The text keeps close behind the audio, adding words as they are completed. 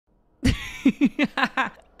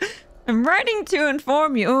I'm writing to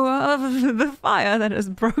inform you of the fire that has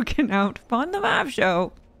broken out upon the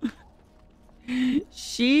MavShow.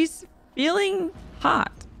 She's feeling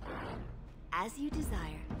hot. As you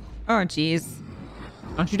desire. Oh, jeez.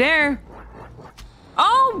 Don't you dare.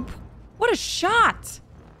 Oh, what a shot.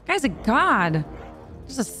 Guy's a god.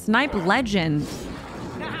 Just a snipe legend.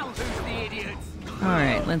 Now who's the idiots? All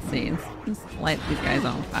right, let's see. Let's light these guys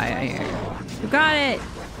on fire here. You got it.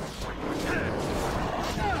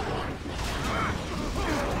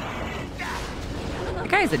 That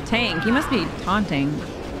guy's a tank. He must be taunting.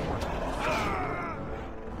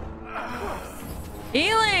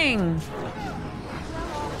 Healing.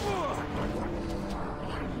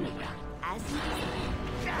 As you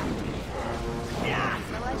desire.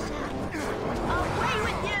 So I shall. Away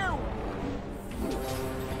with you!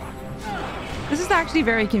 This is actually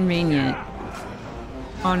very convenient.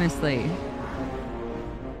 Honestly. So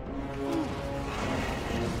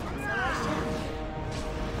I shall.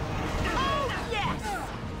 Oh, yes!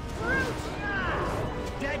 Fruit!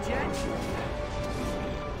 Dead yet?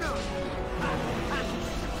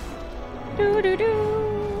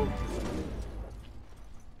 Do.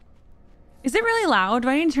 Is it really loud? Do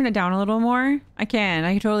I need to turn it down a little more? I can.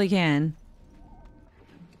 I totally can.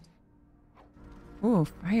 Ooh,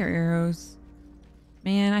 fire arrows.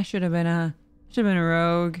 Man, I should have been a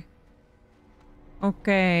rogue.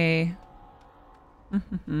 Okay.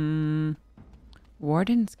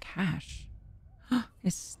 Warden's cache.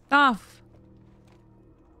 His stuff.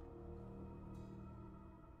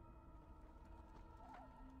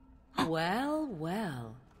 Well,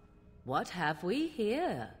 well. What have we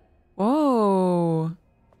here? Whoa.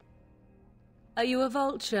 Are you a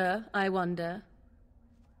vulture, I wonder?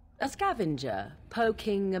 A scavenger,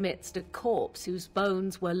 poking amidst a corpse whose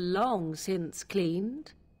bones were long since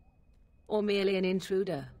cleaned? Or merely an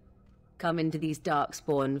intruder, come into these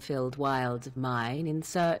darkspawn-filled wilds of mine in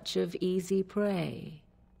search of easy prey?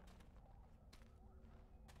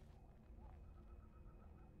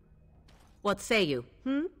 What say you,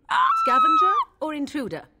 Scavenger or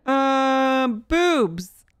intruder?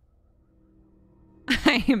 Boobs.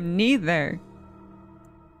 I am neither.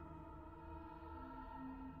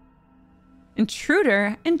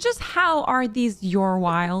 Intruder? And just how are these your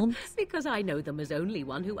wilds? Because I know them as only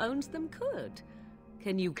one who owns them could.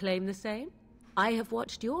 Can you claim the same? I have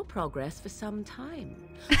watched your progress for some time.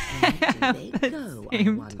 Where do they go, I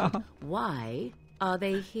wondered? Why are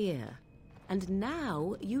they here? And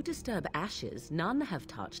now you disturb ashes none have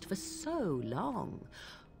touched for so long.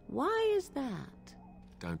 Why is that?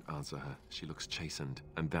 Don't answer her. She looks chastened,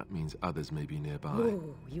 and that means others may be nearby.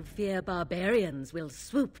 Oh, you fear barbarians will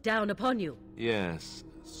swoop down upon you. Yes,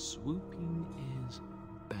 swooping is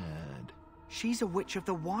bad. She's a witch of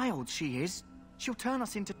the wild, she is. She'll turn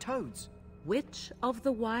us into toads. Witch of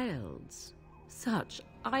the Wilds. Such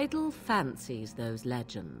idle fancies, those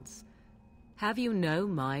legends. Have you no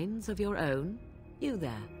minds of your own? You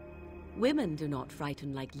there. Women do not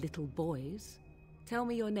frighten like little boys. Tell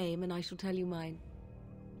me your name and I shall tell you mine.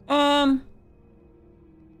 I'm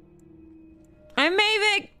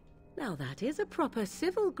Mavic. Now that is a proper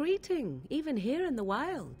civil greeting, even here in the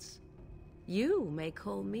wilds. You may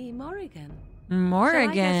call me Morrigan. Morrigan. Shall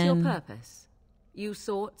I guess your purpose? You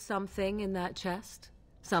sought something in that chest?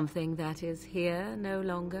 Something that is here no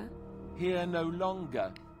longer? Here no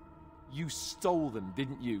longer. You stole them,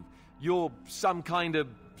 didn't you? You're some kind of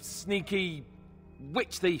sneaky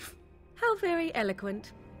witch thief. How very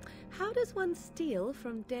eloquent. How does one steal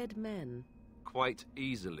from dead men? Quite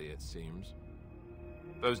easily, it seems.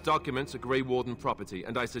 Those documents are Grey Warden property,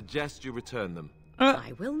 and I suggest you return them.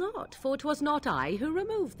 I will not, for 'twas not I who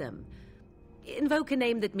removed them. Invoke a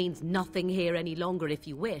name that means nothing here any longer if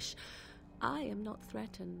you wish. I am not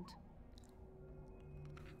threatened.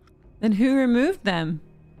 Then who removed them?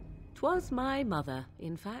 'Twas my mother,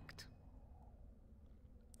 in fact.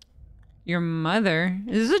 Your mother?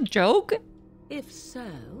 Is this a joke? If so,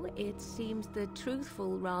 it seems the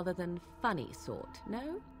truthful rather than funny sort,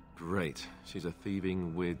 no? Great. She's a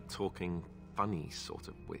thieving, weird, talking, funny sort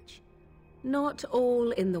of witch. Not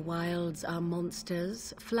all in the wilds are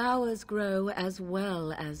monsters. Flowers grow as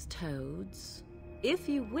well as toads. If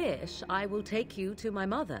you wish, I will take you to my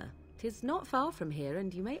mother. 'Tis not far from here,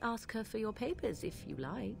 and you may ask her for your papers if you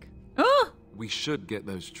like. Oh! We should get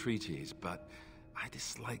those treaties, but I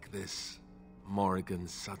dislike this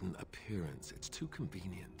Morrigan's sudden appearance. It's too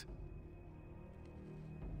convenient.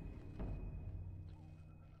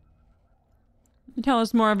 Tell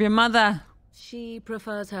us more of your mother. She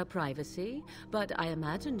prefers her privacy, but I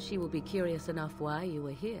imagine she will be curious enough why you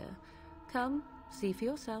were here. Come, see for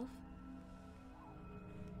yourself.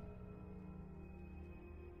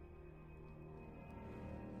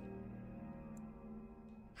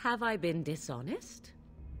 Have I been dishonest?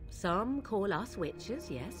 Some call us witches,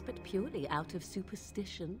 yes, but purely out of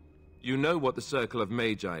superstition. You know what the Circle of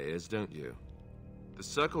Magi is, don't you? The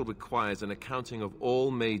Circle requires an accounting of all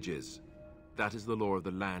mages. That is the law of the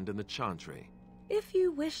land and the Chantry. If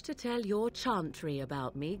you wish to tell your chantry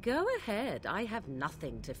about me, go ahead. I have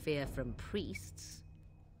nothing to fear from priests.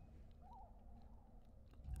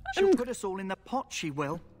 She'll put us all in the pot, she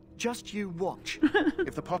will. Just you watch.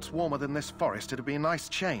 If the pot's warmer than this forest, it'd be a nice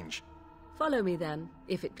change. Follow me then,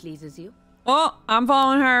 if it pleases you. Oh, I'm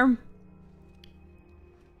following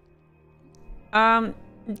her.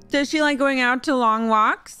 Does she like going out to long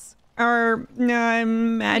walks or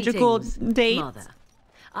magical Greetings, dates? Mother.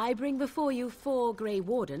 I bring before you 4 Grey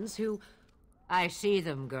Wardens who... I see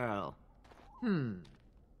them, girl.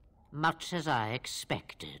 Much as I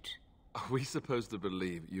expected. Are we supposed to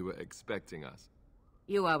believe you were expecting us?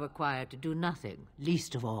 You are required to do nothing,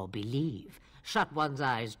 least of all believe. Shut one's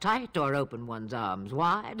eyes tight or open one's arms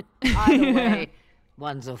wide. Either way,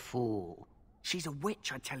 one's a fool. She's a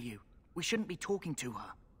witch, I tell you. We shouldn't be talking to her.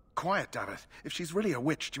 Quiet, Dareth. If she's really a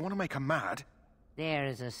witch, do you want to make her mad? There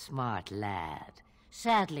is a smart lad.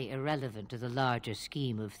 Sadly irrelevant to the larger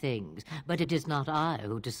scheme of things, but it is not I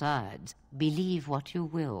who decides. Believe what you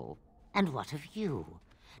will. And what of you?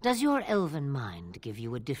 Does your elven mind give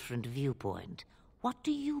you a different viewpoint? What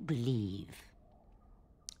do you believe?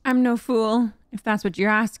 I'm no fool, if that's what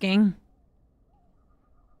you're asking.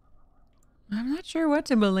 I'm not sure what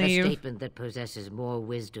to believe. A statement that possesses more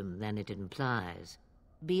wisdom than it implies.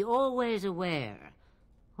 Be always aware.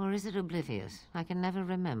 Or is it oblivious? I can never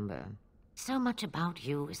remember. So much about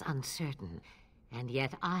you is uncertain, and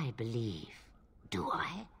yet I believe. Do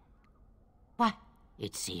I? Why,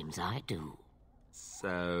 it seems I do.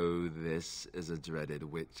 So this is a dreaded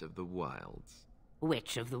Witch of the Wilds.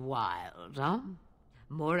 Witch of the Wilds, huh?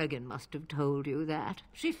 Morrigan must have told you that.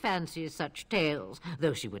 She fancies such tales,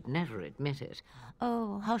 though she would never admit it.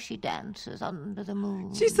 Oh, how she dances under the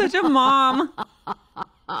moon. She's such a mom.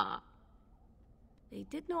 They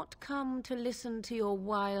did not come to listen to your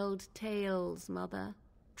wild tales, Mother.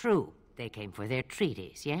 True, they came for their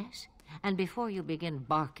treaties, yes? And before you begin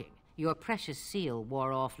barking, your precious seal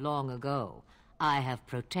wore off long ago. I have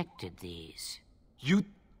protected these. You...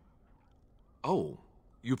 Oh,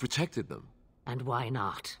 you protected them. And why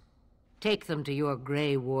not? Take them to your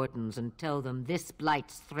Grey Wardens and tell them this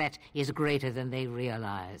blight's threat is greater than they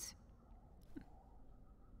realize.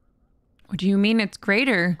 What do you mean it's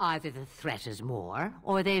greater? Either the threat is more,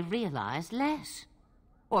 or they realize less.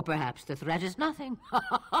 Or perhaps the threat is nothing.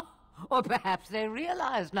 Or perhaps they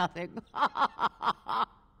realize nothing.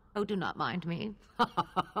 Oh, do not mind me.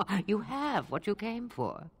 You have what you came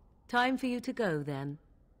for. Time for you to go, then.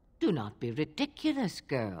 Do not be ridiculous,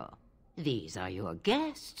 girl. These are your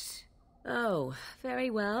guests. Oh,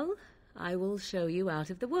 very well. I will show you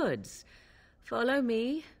out of the woods. Follow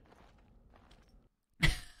me.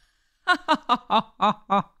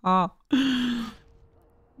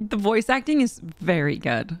 The voice acting is very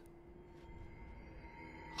good.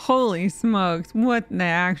 Holy smokes, what the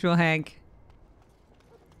actual heck?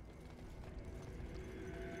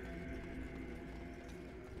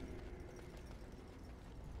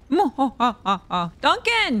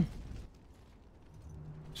 Duncan!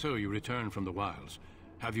 So you returned from the wilds.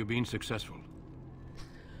 Have you been successful?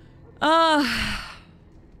 Not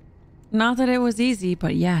that it was easy,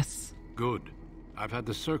 but yes. Good. I've had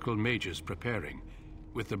the Circle mages preparing.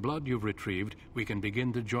 With the blood you've retrieved, we can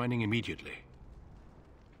begin the joining immediately.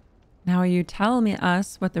 Now you tell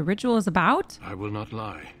us what the ritual is about? I will not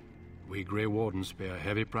lie. We Grey Wardens pay a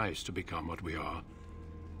heavy price to become what we are.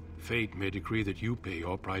 Fate may decree that you pay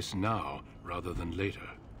your price now, rather than later.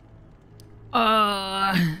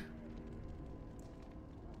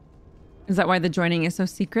 Is that why the joining is so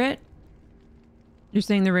secret? You're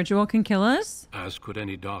saying the ritual can kill us? As could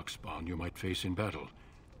any darkspawn you might face in battle.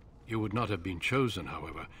 You would not have been chosen,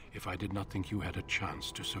 however, if I did not think you had a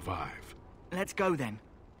chance to survive. Let's go then.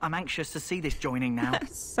 I'm anxious to see this joining now.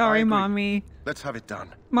 Sorry, Mommy. Let's have it done.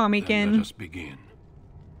 Then Mommykin. let us begin.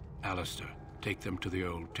 Alistair, take them to the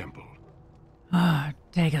old temple. Oh,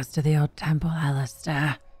 take us to the old temple,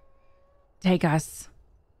 Alistair. Take us.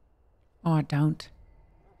 Or don't.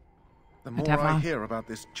 The more Whatever. I hear about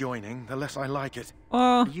this joining, the less I like it.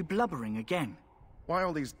 Oh, Are you blubbering again? Why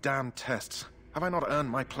all these damn tests? Have I not earned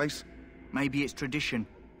my place? Maybe it's tradition.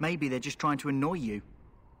 Maybe they're just trying to annoy you.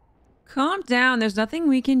 calm down. There's nothing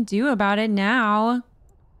we can do about it now.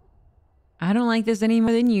 I don't like this any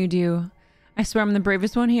more than you do. I swear I'm the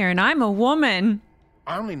bravest one here, and I'm a woman.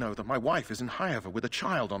 I only know that my wife is in Highever with a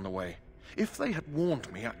child on the way. If they had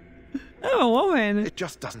warned me, Oh, a woman. It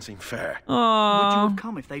just doesn't seem fair. Would you Aww. have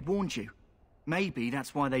come if they'd warned you? Maybe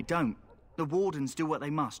that's why they don't. The wardens do what they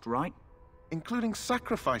must, right? Including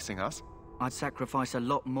sacrificing us? I'd sacrifice a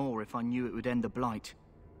lot more if I knew it would end the blight.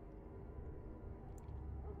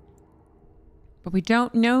 But we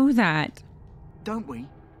don't know that. Don't we?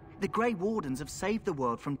 The Grey Wardens have saved the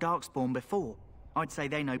world from Darkspawn before. I'd say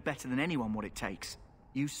they know better than anyone what it takes.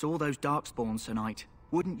 You saw those Darkspawns tonight.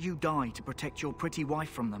 Wouldn't you die to protect your pretty wife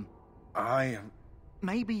from them?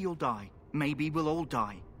 Maybe you'll die. Maybe we'll all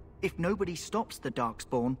die. If nobody stops the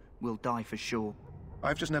Darkspawn, we'll die for sure.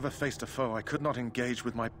 I've just never faced a foe I could not engage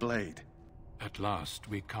with my blade. At last,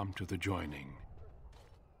 we come to the joining.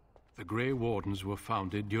 The Grey Wardens were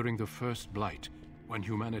founded during the First Blight, when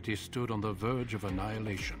humanity stood on the verge of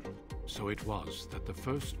annihilation. So it was that the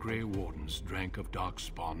first Grey Wardens drank of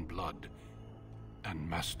Darkspawn blood and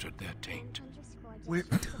mastered their taint. We're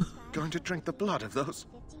going to drink the blood of those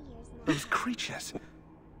creatures.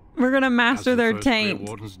 We're gonna master their As the first Grey taint.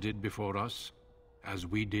 Wardens did before us, as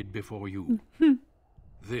we did before you.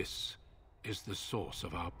 This is the source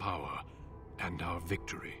of our power and our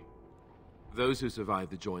victory. Those who survive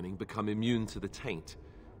the joining become immune to the taint.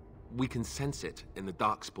 We can sense it in the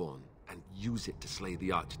Darkspawn and use it to slay the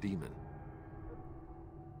Archdemon.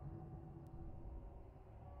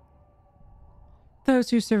 Those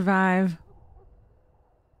who survive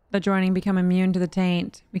the joining become immune to the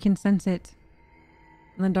taint. We can sense it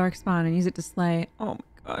in the Darkspawn and use it to slay. Oh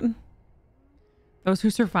my god. Those who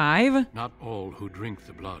survive? Not all who drink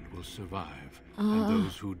the blood will survive, and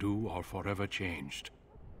those who do are forever changed.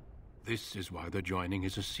 This is why the joining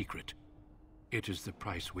is a secret. It is the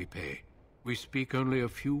price we pay. We speak only a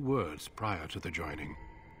few words prior to the joining,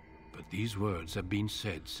 but these words have been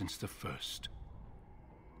said since the first.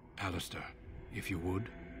 Alistair, if you would.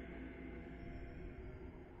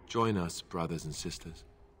 Join us, brothers and sisters.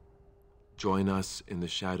 Join us in the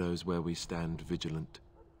shadows where we stand vigilant.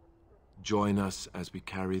 Join us as we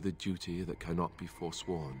carry the duty that cannot be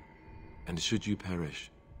forsworn. And should you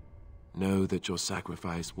perish, know that your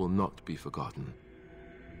sacrifice will not be forgotten.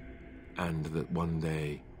 And that one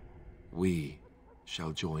day, we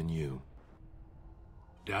shall join you.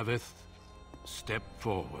 Davith, step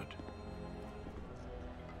forward.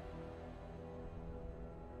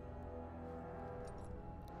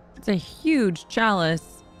 It's a huge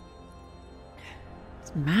chalice.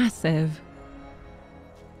 It's massive.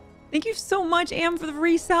 Thank you so much, Am, for the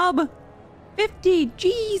resub. 50,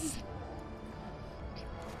 jeez.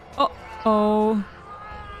 Oh.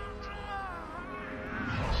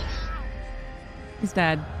 He's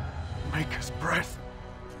dead. Maker's breath.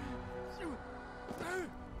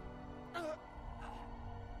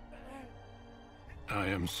 I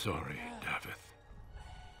am sorry, Davith.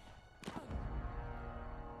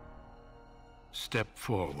 Step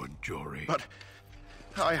forward, Jory. But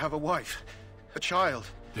I have a wife, a child.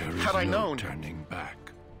 There is Had I no known... turning back.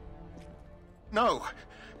 No,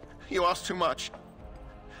 you ask too much.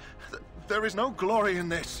 There is no glory in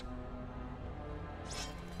this.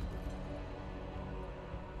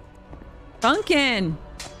 Duncan!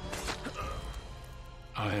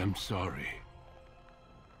 I am sorry.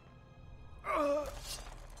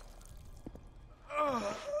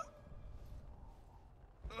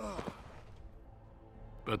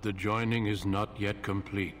 But the joining is not yet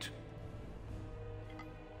complete.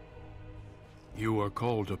 You are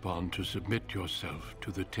called upon to submit yourself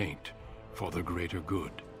to the taint for the greater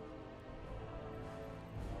good.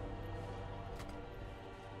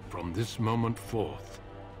 From this moment forth,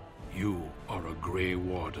 you are a Grey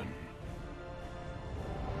Warden.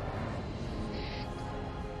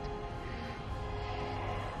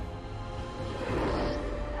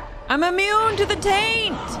 I'm immune to the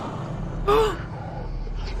taint!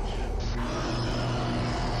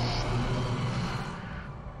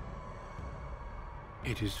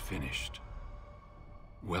 It is finished.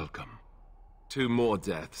 Welcome. 2 more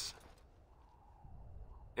deaths.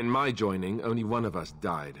 In my joining, only one of us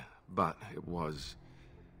died, but it was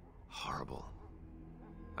horrible.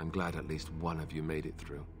 I'm glad at least one of you made it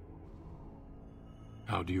through.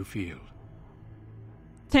 How do you feel?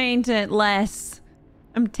 Tainted, less.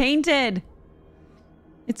 I'm tainted.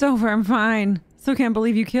 It's over, I'm fine. Still can't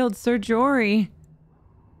believe you killed Sir Jory.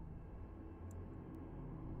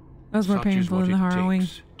 That was more Such is painful what than the it harrowing.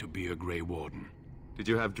 takes to be a Grey Warden. Did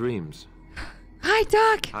you have dreams? Hi,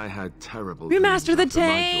 Duck! I had terrible We dreams mastered the after my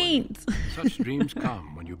joining. taint! Such dreams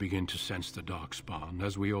come when you begin to sense the Darkspawn,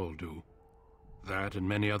 as we all do. That and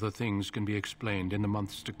many other things can be explained in the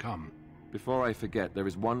months to come. Before I forget, there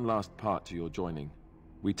is one last part to your joining.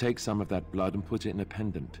 We take some of that blood and put it in a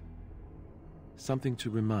pendant. Something to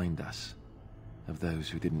remind us of those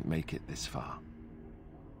who didn't make it this far.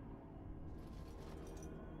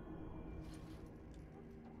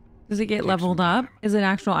 Does it get leveled up? Is it an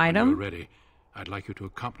actual When item? you're ready, I'd like you to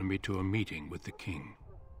accompany me to a meeting with the king.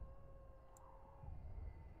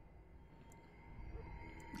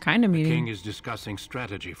 Kind of The king meeting. is discussing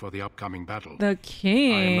strategy for the upcoming battle. The I am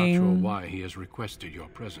king. not sure why he has requested your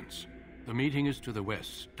presence. The meeting is to the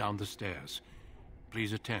west, down the stairs.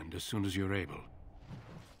 Please attend as soon as you're able.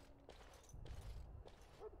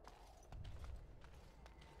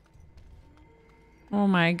 Oh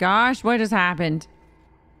my gosh, what just happened?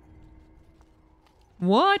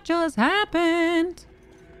 What just happened?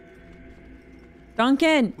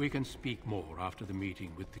 Duncan! We can speak more after the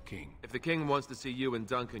meeting with the king. If the king wants to see you and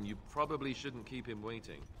Duncan, you probably shouldn't keep him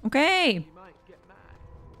waiting. Okay. He might get mad,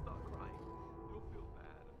 start crying. You'll feel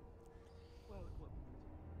bad. Well,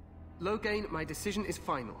 it won't. Loghain, my decision is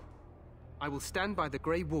final. I will stand by the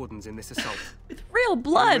Grey Wardens in this assault. With real You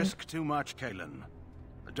blood! risk too much, Kalen.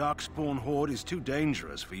 The Darkspawn Horde is too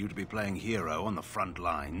dangerous for you to be playing hero on the front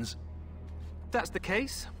lines. If that's the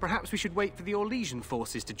case, perhaps we should wait for the Orlesian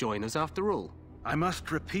forces to join us after all. I must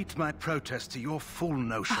repeat my protest to your fool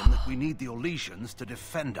notion that we need the Orlesians to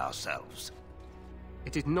defend ourselves.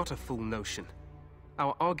 It is not a fool notion.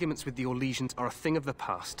 Our arguments with the Orlesians are a thing of the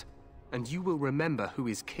past, and you will remember who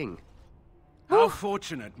is king. How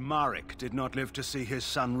fortunate Marek did not live to see his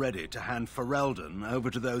son ready to hand Ferelden over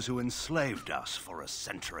to those who enslaved us for a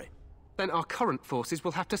century. Then our current forces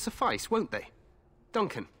will have to suffice, won't they?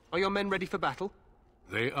 Duncan, are your men ready for battle?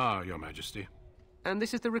 They are, Your Majesty. And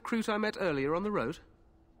this is the recruit I met earlier on the road?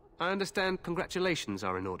 I understand congratulations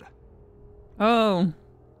are in order. Oh.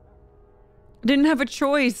 Didn't have a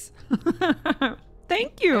choice.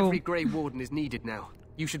 Thank you. Every Grey Warden is needed now.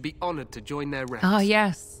 You should be honored to join their ranks. Oh,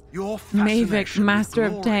 yes. Your Mavic, fascination Master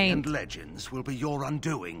with of glory Taint. and legends will be your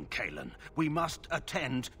undoing, Kalen. We must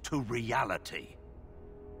attend to reality.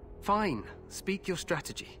 Fine. Speak your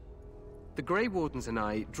strategy. The Grey Wardens and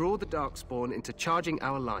I draw the Darkspawn into charging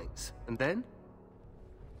our lines, and then?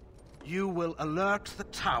 You will alert the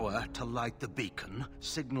tower to light the beacon,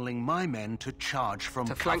 signaling my men to charge from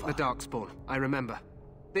To cover. flank the Darkspawn, I remember.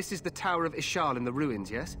 This is the Tower of Ishal in the ruins,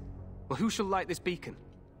 yes? Well, who shall light this beacon?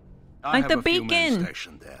 I Light have the a few men beacon.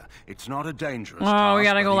 stationed there. It's not a dangerous Oh, task, we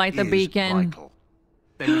gotta go but light it the is beacon. vital.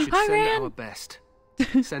 Then we should I send ran. our best.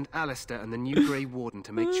 Send Alistair and the new Grey Warden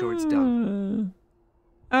to make sure it's done.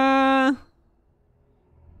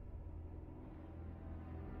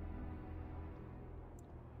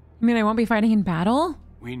 You mean I won't be fighting in battle?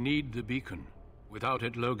 We need the beacon. Without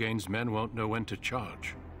it, Loghain's men won't know when to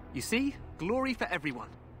charge. You see? Glory for everyone.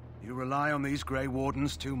 You rely on these Grey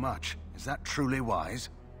Wardens too much. Is that truly wise?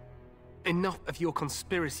 Enough of your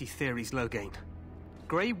conspiracy theories, Loghain.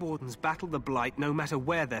 Grey Wardens battle the Blight no matter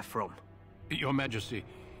where they're from. Your Majesty,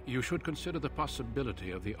 you should consider the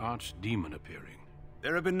possibility of the archdemon appearing.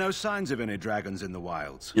 There have been no signs of any dragons in the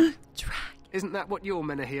wilds. Isn't that what your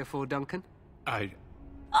men are here for, Duncan?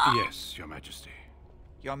 Yes, Your Majesty.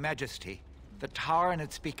 Your Majesty, the tower and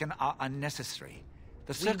its beacon are unnecessary.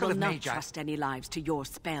 The We Circle will of not Magi... trust any lives to your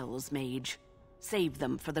spells, mage. Save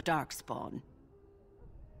them for the Darkspawn.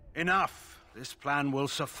 Enough. This plan will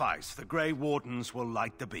suffice. The Grey Wardens will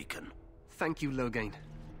light the beacon. Thank you, Loghain.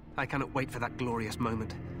 I cannot wait for that glorious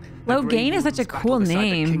moment. Loghain is such a cool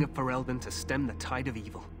name. The King of Ferelden to stem the tide of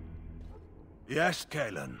evil. Yes,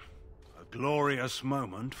 Kalen. A glorious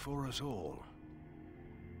moment for us all.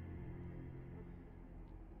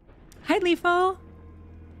 Hi, Leafo.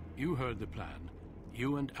 You heard the plan.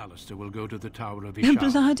 You and Alistair will go to the Tower of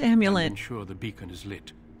Ishal Blood amulet. and ensure the beacon is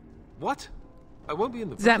lit. What? I won't be in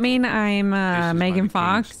the... Does that mean I'm This is Megan by the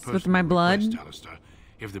Fox king's with personal my blood? request, Alistair.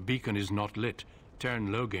 If the beacon is not lit, Tern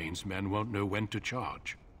Loghain's men won't know when to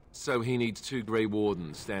charge. So he needs 2 Grey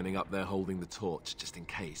Wardens standing up there holding the torch, just in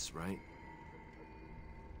case, right?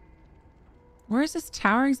 Where is this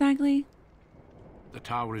tower exactly? The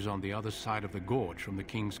tower is on the other side of the gorge from the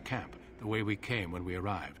king's camp, the way we came when we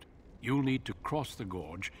arrived. You'll need to cross the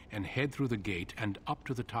gorge and head through the gate and up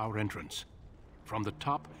to the tower entrance. From the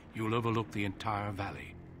top, you'll overlook the entire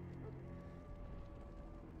valley.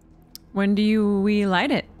 When do we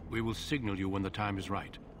light it? We will signal you when the time is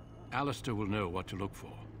right. Alistair will know what to look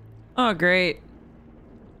for. Oh, great.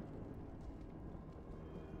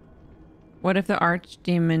 What if the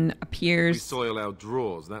archdemon We appears? soil our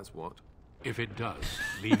drawers, that's what. If it does,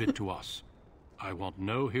 leave it to us. I want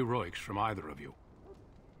no heroics from either of you.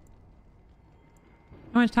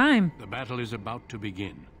 How much time? The battle is about to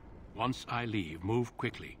begin. Once I leave, move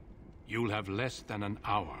quickly. You'll have less than an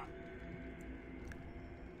hour.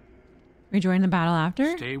 We join the battle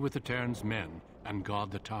after? Stay with the Terran's men and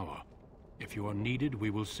guard the tower. If you are needed, we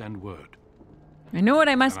will send word. I know what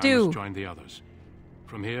I must and do. I must join the others.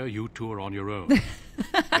 From here, you two are on your own.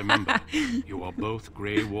 Remember, you are both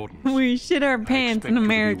Grey Wardens. We shit our pants in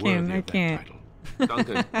American. I can't.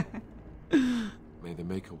 Duncan, may the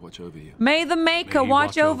Maker watch over you. May the Maker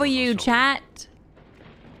watch over you, chat.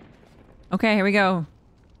 Okay, here we go.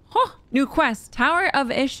 Huh, new quest. Tower of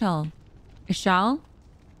Ishal. Ishal?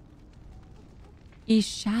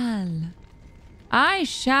 Ishal. I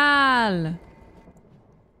shall.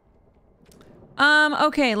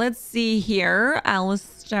 Okay, let's see here.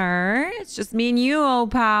 Alistair. It's just me and you, oh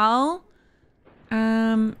pal.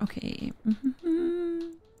 Okay. I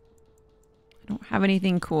don't have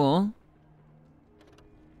anything cool.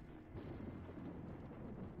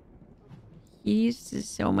 He's is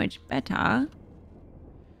so much better.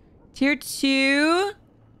 Tier 2.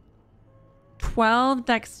 12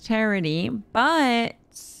 dexterity, but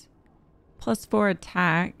 +4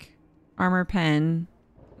 attack. Armor pen.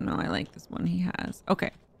 No, I like this one he has. Okay.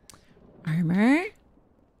 Armor.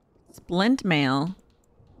 Splint mail.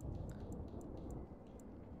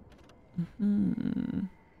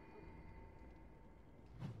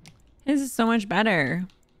 His is so much better.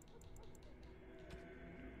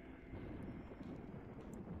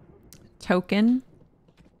 Token.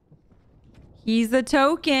 He's the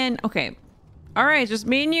token. Okay. All right, just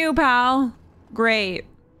me and you, pal. Great.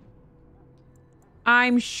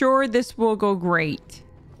 I'm sure this will go great.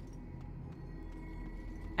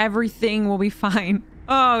 Everything will be fine.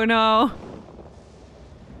 Oh, no.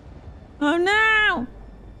 Oh, no.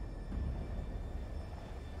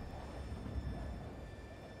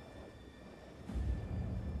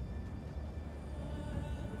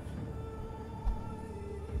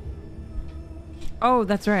 Oh,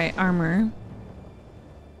 that's right. Armor.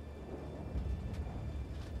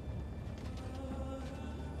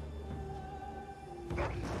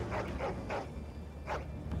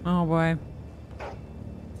 Oh, boy.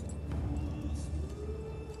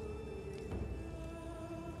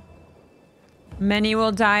 Many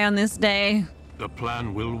will die on this day. The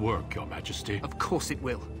plan will work, Your Majesty. Of course it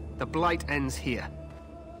will. The blight ends here.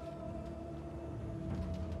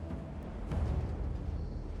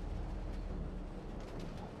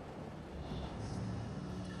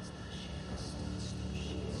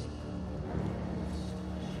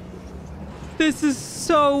 This is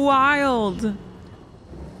so wild.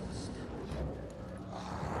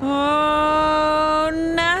 Oh,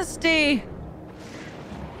 nasty.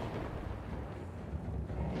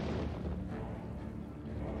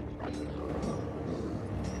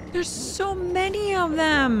 There's so many of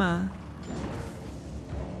them.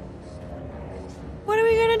 What are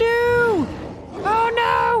we gonna do? Oh,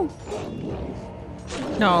 no.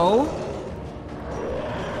 No.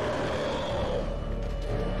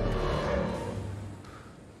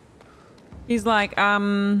 He's like,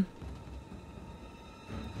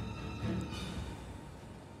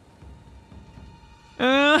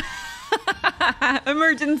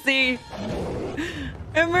 emergency.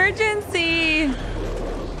 Emergency.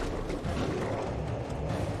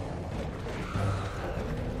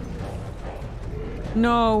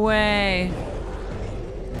 No way.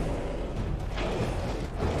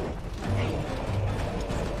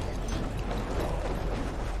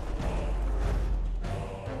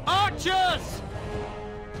 Archers!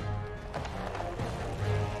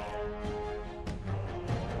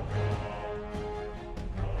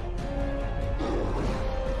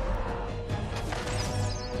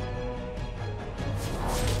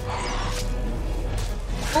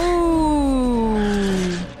 Ooh.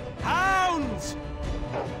 Hounds!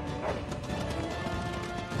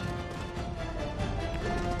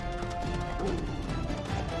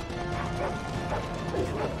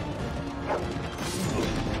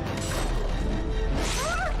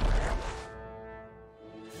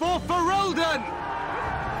 For Ferelden!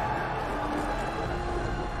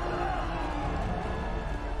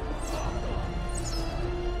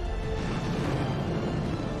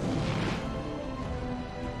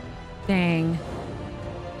 Dang.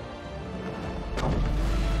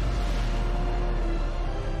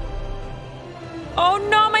 Oh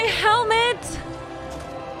no, my helmet!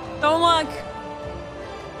 Don't look.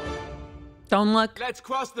 Don't look. Let's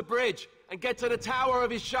cross the bridge and get to the Tower of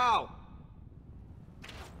Ishal.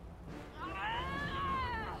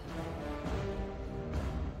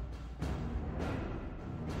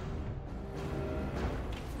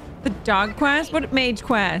 The dog quest? What mage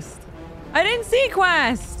quest? I didn't see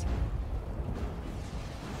quest.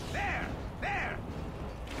 There!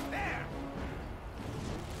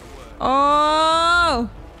 Oh!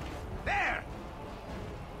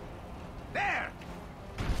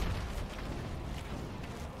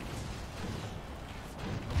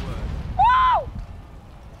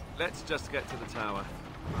 Let's just get to the tower.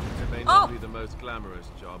 It may not be the most glamorous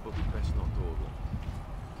job, but we best not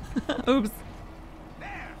dawdle. Oops.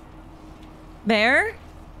 There?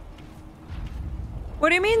 What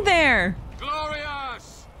do you mean there?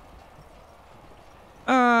 Glorious!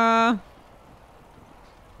 Oh.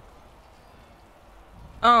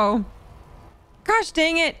 Gosh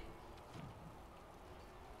dang it.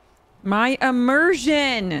 My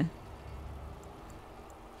immersion.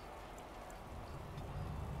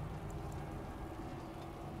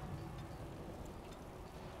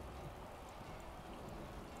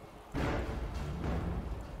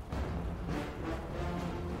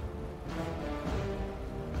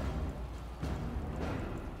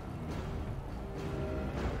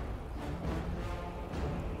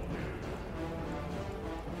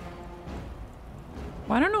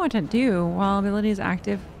 Well, I don't know what to do while ability is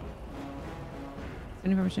active.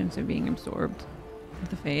 Information is being absorbed with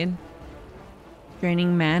the fade.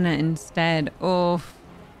 Draining mana instead. Oh.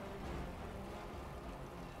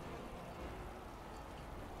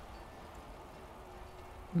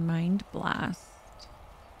 Mind blast.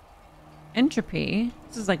 Entropy.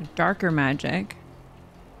 This is like darker magic.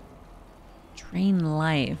 Drain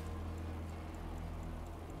life.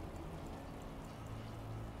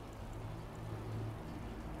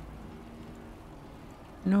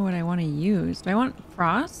 Know what I want to use. Do I want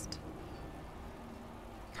frost?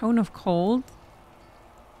 Cone of cold?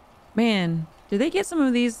 Man, did they get some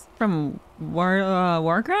of these from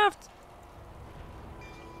Warcraft?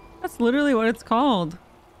 That's literally what it's called.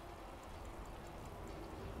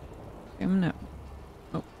 Okay, I'm gonna...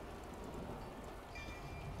 Oh.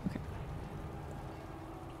 Okay.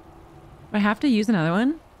 Do I have to use another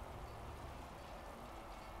one?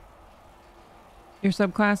 Your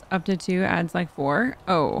subclass up to 2 adds like 4.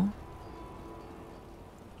 Oh.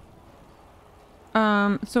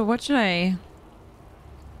 So what should I...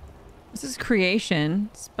 This is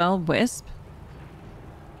creation. Spell wisp.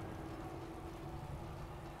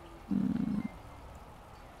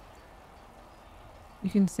 You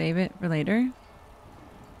can save it for later.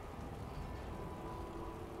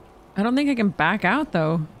 I don't think I can back out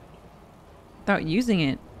though without using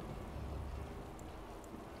it.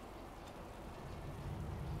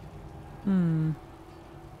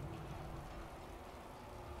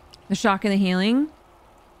 The shock and the healing.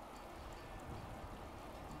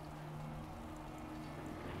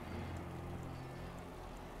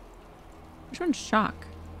 Which one's shock?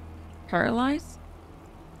 Paralyze?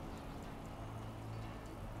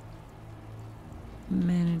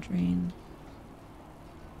 Mana drain.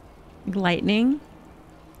 Lightning?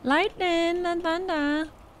 Lightning and thunder.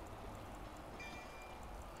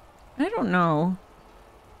 I don't know.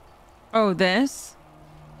 Oh, this?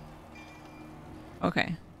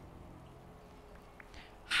 Okay.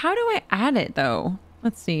 How do I add it though?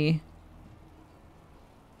 Let's see.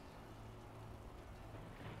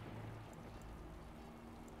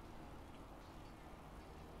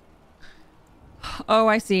 Oh,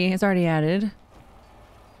 I see. It's already added.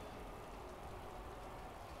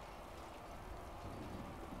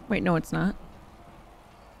 Wait, no, it's not.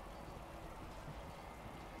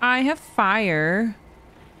 I have fire.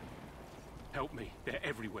 Help me. They're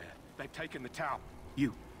everywhere. They've taken the tower.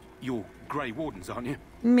 You're Grey Wardens, aren't you?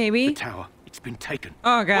 Maybe. The tower. It's been taken.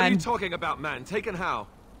 Oh, God. What are you talking about, man? Taken how?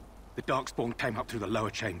 The Darkspawn came up through the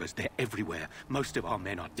lower chambers. They're everywhere. Most of our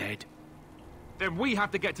men are dead. Then we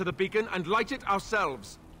have to get to the beacon and light it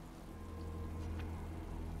ourselves.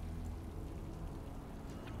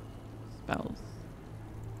 Spells.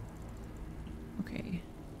 Okay.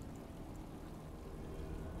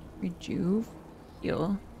 Rejuve.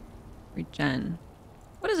 Heal. Regen.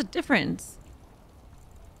 What is the difference?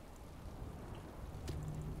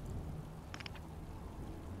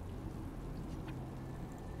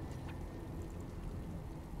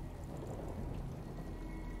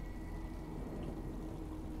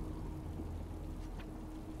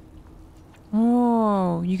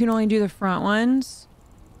 Oh, you can only do the front ones?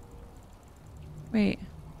 Wait.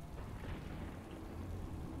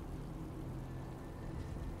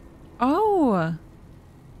 Oh.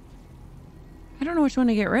 I don't know which one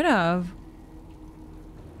to get rid of.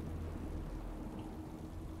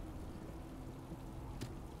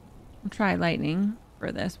 I'll try lightning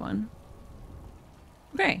for this one.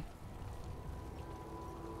 Okay.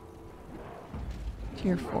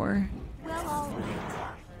 Tier 4. Well, all right.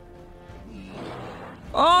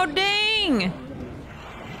 Oh, dang!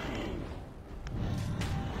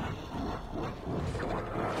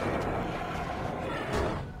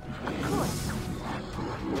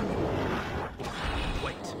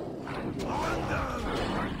 Wait.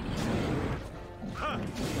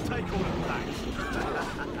 Take all of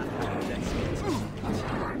that.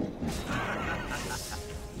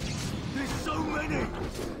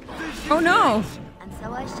 Oh no! And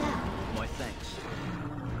so I shall. My thanks.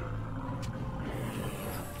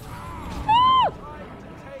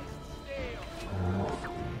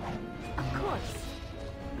 Of course.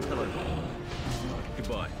 Hello.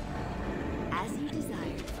 Goodbye. As you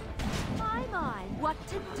desired. My, what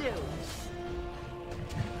to do?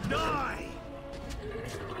 Die!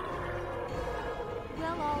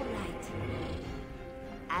 Well, all right.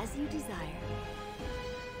 As you desire.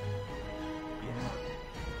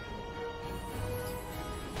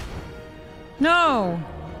 No!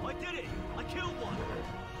 I did it! I killed one!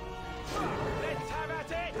 Let's have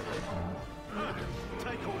at it!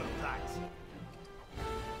 Take all of that.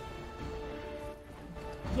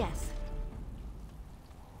 Yes.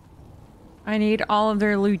 I need all of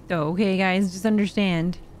their loot though, okay guys? Just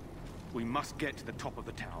understand. We must get to the top of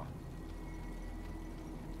the tower.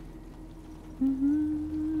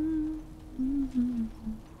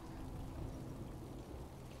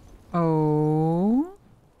 Oh.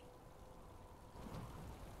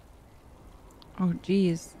 Oh,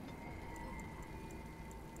 geez.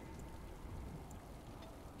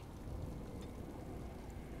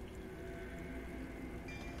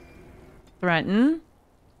 Threaten.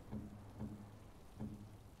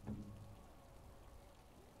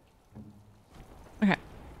 Okay.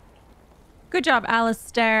 Good job,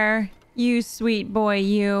 Alistair. You sweet boy,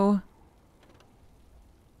 you.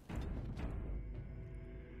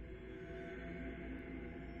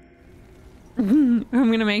 I'm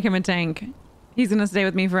gonna make him a tank. He's gonna stay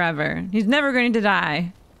with me forever. He's never going to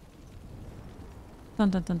die. Dun,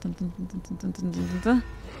 dun, dun, dun, dun, dun, dun, dun, dun, dun, dun.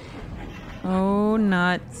 Oh,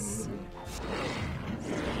 nuts.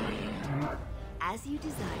 As you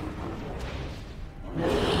desire.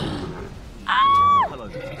 Ah! Hello.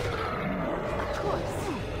 Of course.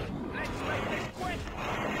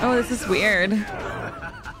 Oh, this is weird.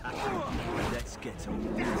 Let's get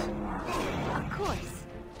on with it. Of course.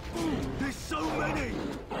 There's so many!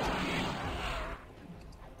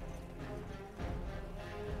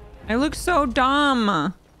 I look so dumb.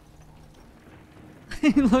 I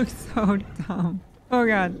look so dumb. Oh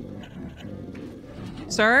god.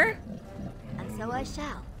 Sir? And so I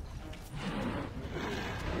shall.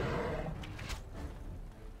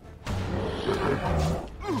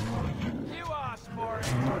 You asked for it!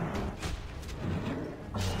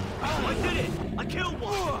 Oh, I did it! I killed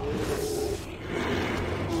one!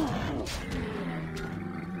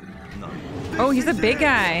 No. Oh, he's a big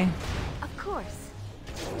guy. Of course.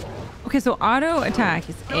 Okay, so auto attack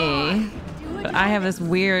is A, but I have this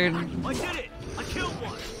weird... I did it! I killed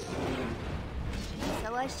one! And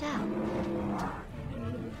so I shall.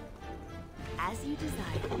 As you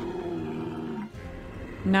desire.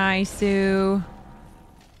 Nice, Sue.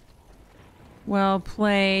 Well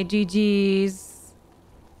played, GG's.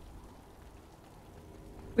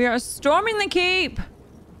 We are storming the keep.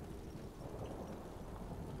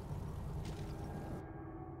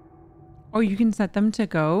 Oh, you can set them to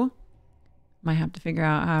go? Might have to figure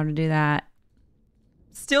out how to do that.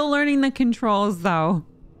 Still learning the controls, though.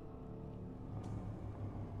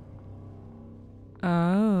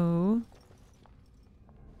 Oh.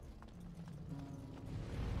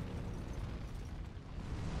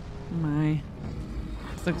 My.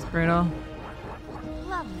 This looks brutal.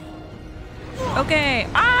 Lovely. Okay.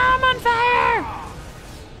 Ah, I'm on fire!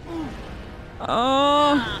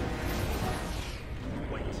 Oh.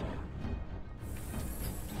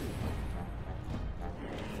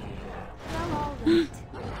 Well, all right.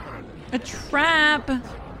 A trap? I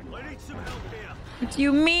need some help here! What do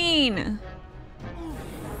you mean?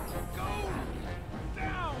 Go!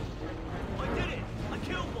 Down! I did it! I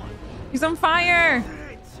killed one! He's on fire!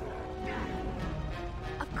 Did it!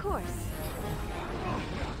 Of course.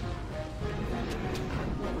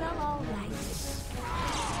 Well, all right.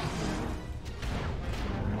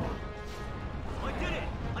 I did it!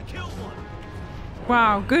 I killed one!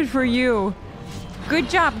 Wow, good for you. Good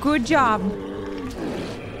job, good job.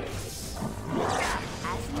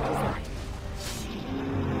 As you desire.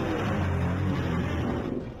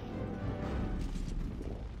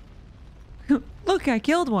 Look, I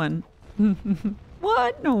killed one.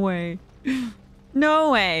 What? No way.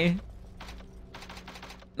 No way.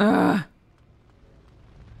 Ugh.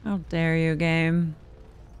 How dare you, game.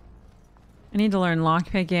 I need to learn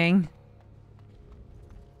lockpicking.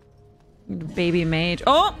 Baby mage.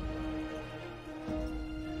 Oh!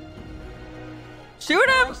 Shoot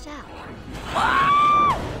I him! shall.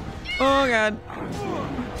 Oh god.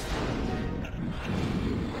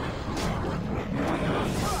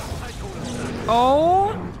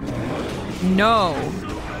 Oh no.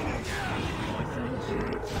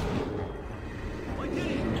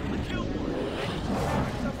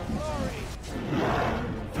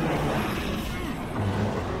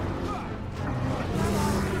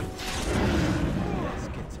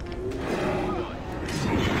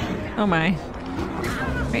 Oh my.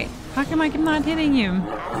 Wait, how come I'm not hitting you?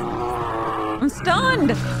 I'm stunned!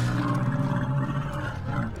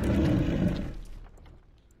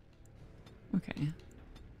 Okay.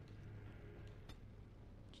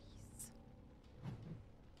 Jeez.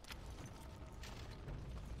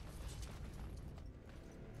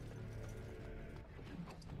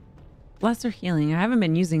 Lesser healing. I haven't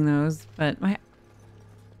been using those, but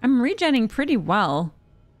I'm regenning pretty well.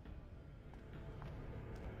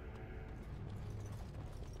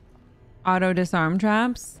 Auto disarm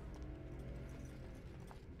traps.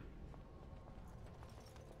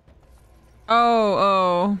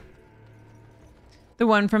 Oh. The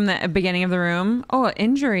one from the beginning of the room. Oh, an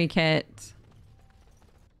injury kit.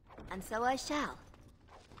 And so I shall.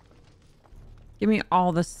 Give me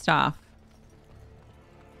all the stuff.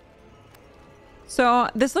 So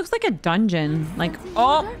this looks like a dungeon. Like,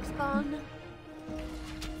 oh.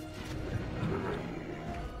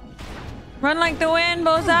 Run like the wind,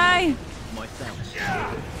 Bullseye. My thanks.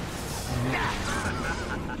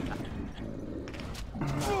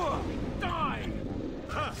 Die!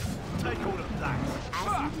 Huh. Take all of that. As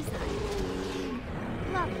you desire.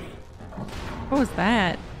 Lovely. What was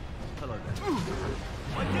that? Hello there.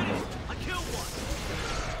 I did it! I killed one!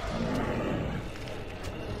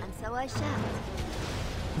 And so I shall.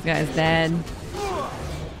 This guy's dead.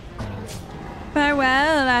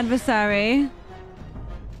 Farewell, adversary.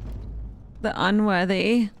 The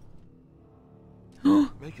unworthy.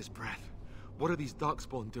 Maker's breath. What are these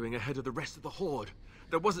darkspawn doing ahead of the rest of the horde?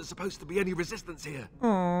 There wasn't supposed to be any resistance here.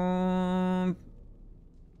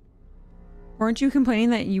 Weren't you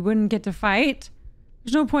complaining that you wouldn't get to fight?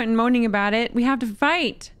 There's no point in moaning about it. We have to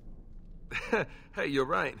fight. Hey, you're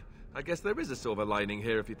right. I guess there is a silver lining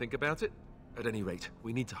here if you think about it. At any rate,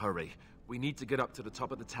 we need to hurry. We need to get up to the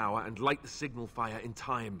top of the tower and light the signal fire in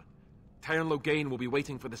time. Taron Logain will be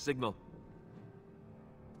waiting for the signal.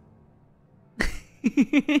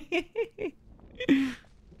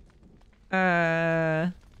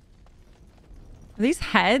 Are these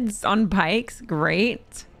heads on bikes?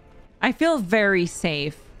 Great. I feel very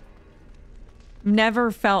safe.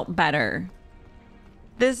 Never felt better.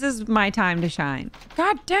 This is my time to shine.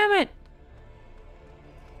 God damn it.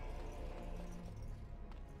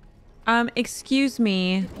 Excuse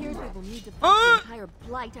me. It appears we will need to fight the entire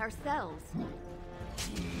blight ourselves.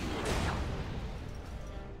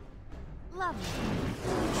 Lovely.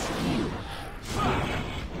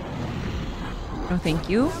 Oh, thank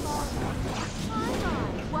you.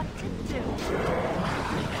 What to do?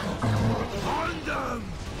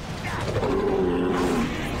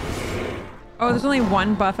 Oh, there's only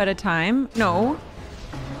one buff at a time? No.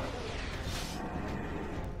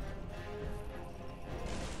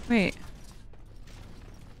 Wait.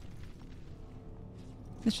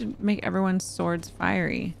 This should make everyone's swords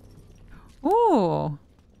fiery. Ooh.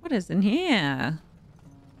 What is in here?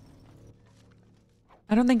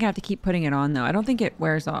 I don't think I have to keep putting it on, though. I don't think it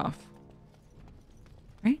wears off.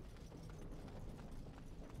 Right?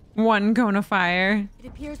 One cone of fire. It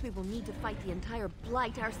appears we will need to fight the entire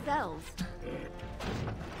blight ourselves.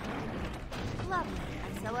 Lovely,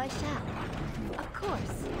 and so I shall. Of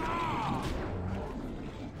course.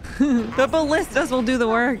 The ballistas will do the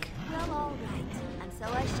work. Well, all right, and so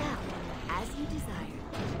I shall, as you desire.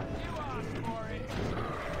 Well, all right.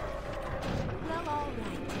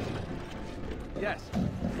 Yes.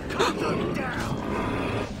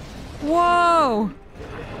 Whoa!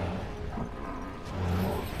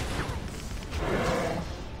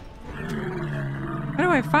 How do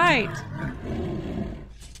I fight?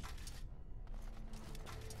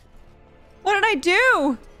 What did I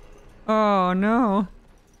do? Oh no.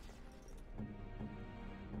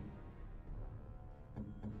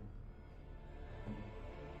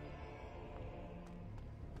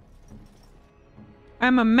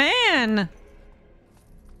 I'm a man.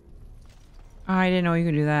 Oh, I didn't know you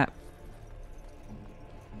could do that.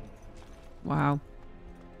 Wow.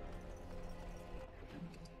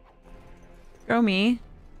 Go me.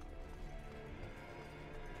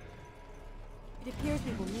 It appears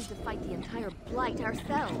we will need to fight the entire blight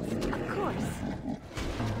ourselves. Of course.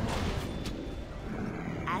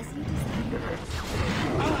 As you desire.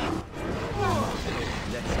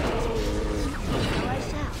 So I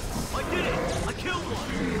shall. I did it! I killed one!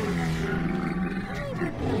 I would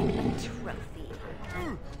like a trophy.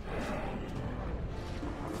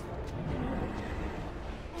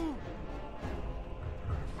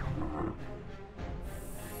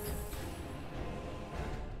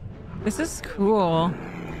 This is cool.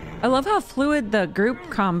 I love how fluid the group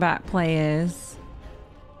combat play is.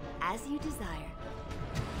 As you desire.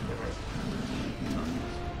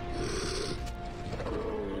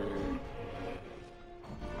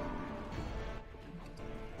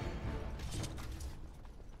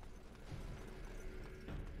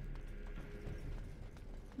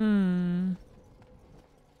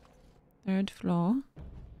 Third floor.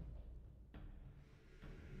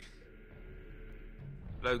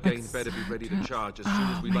 Logain better be ready to charge as soon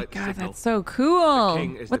as we light the signal. That's so cool. The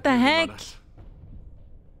king is What the depending on heck? us.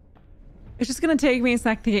 It's just gonna take me a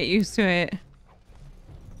sec to get used to it.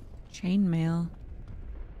 Chainmail.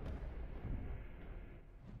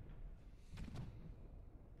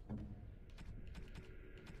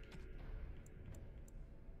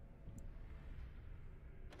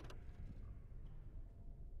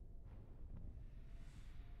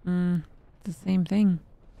 It's the same thing.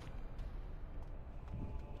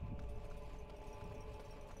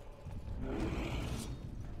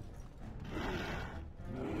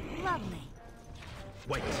 Lovely.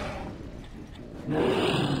 Wait.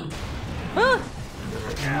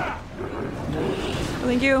 Ah!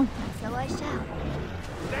 Thank you. So I shall.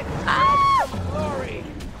 Ah!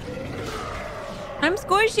 I'm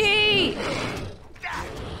squishy.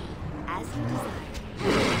 As you desire.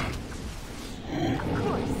 Of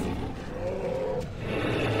course.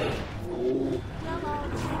 Well, all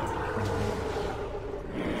right.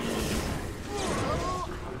 Oh,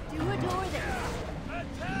 I do adore this.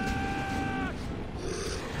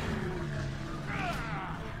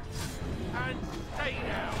 And stay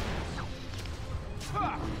down.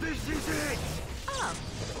 This is it. Oh,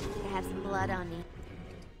 I have some blood on me.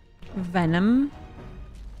 Venom.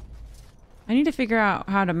 I need to figure out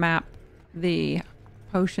how to map the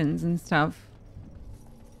potions and stuff.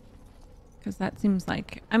 Because that seems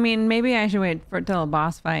like... I mean, maybe I should wait for till a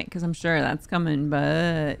boss fight, because I'm sure that's coming,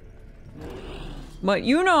 but... But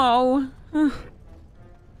you know...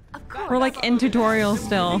 We're like in tutorial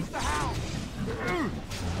still.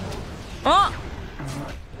 Oh!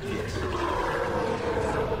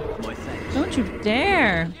 Don't you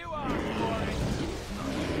dare!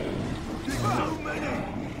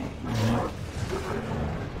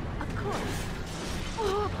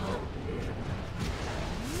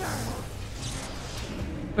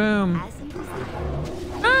 Boom.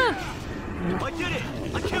 Ah! I did it!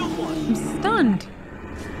 I killed one! I'm stunned.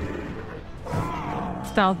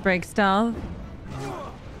 Stealth break stealth.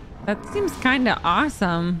 That seems kind of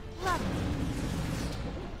awesome.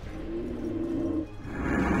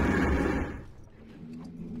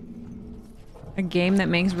 A game that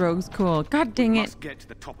makes rogues cool. God dang it. Must get to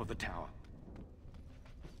the top of the tower.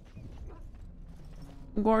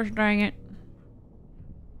 Gosh dang it.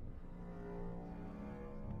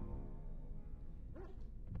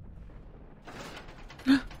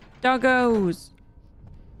 Doggos.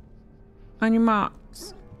 On your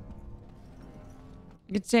marks.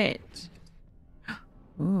 Get set.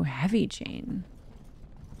 Ooh, heavy chain.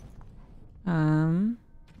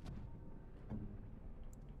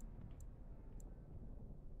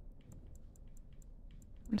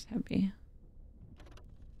 What's heavy?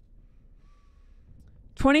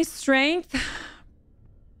 20 strength.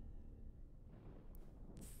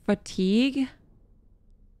 Fatigue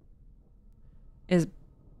is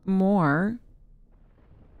more.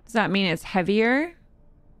 Does that mean it's heavier?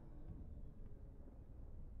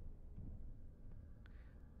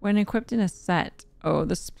 When equipped in a set. Oh,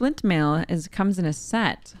 the splint mail comes in a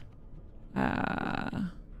set. What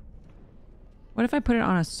if I put it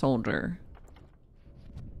on a soldier?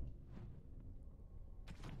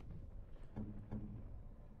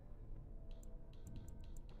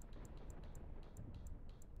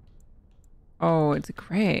 Oh, it's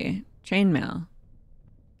gray. Chainmail.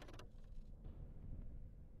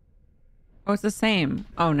 Oh, it's the same.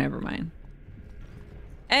 Oh, never mind.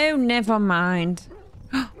 Oh, never mind.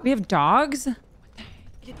 We have dogs? It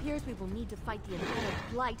appears we will need to fight the entire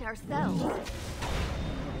blight ourselves.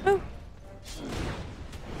 Oh.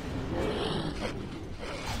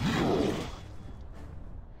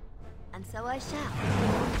 And so I shall.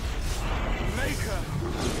 Maker!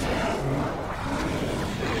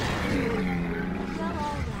 Well,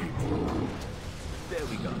 all right. There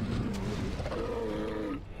we go.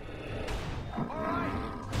 Alright,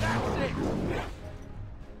 that's it!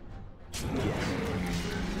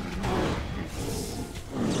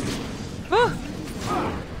 Oh.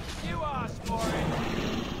 You asked for it!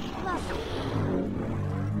 Lovely.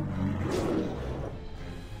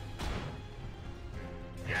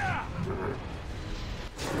 Yeah!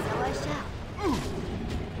 So I shall.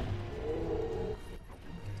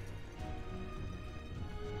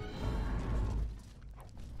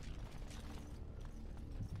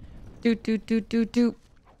 Do.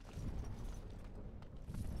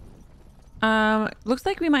 Looks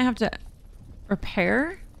like we might have to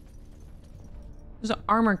repair. There's an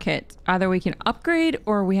armor kit. Either we can upgrade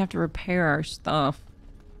or we have to repair our stuff.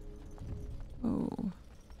 Oh.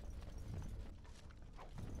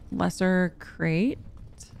 lesser crate.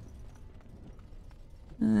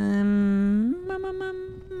 Got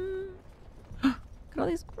all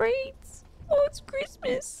these crates. Oh, it's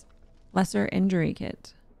Christmas. Lesser injury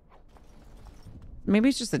kit. Maybe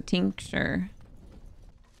it's just a tincture.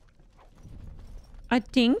 A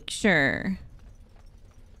tincture.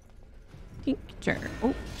 Tincture.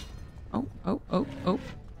 Oh. Oh, oh, oh, oh.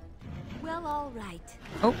 Well, all right.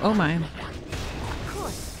 Oh, oh my. Of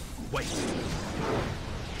course. Wait. So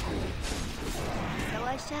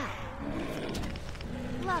I shall.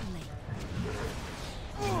 Lovely.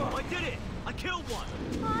 Oh, I did it! I killed one!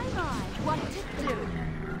 My, what to do?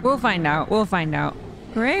 We'll find out. We'll find out.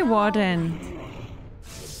 Grey Warden.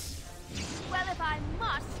 Well, if I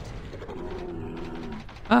must.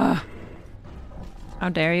 Ugh. How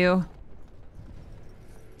dare you?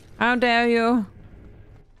 How dare you?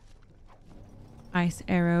 Ice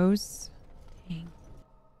arrows. Dang.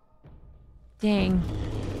 Dang.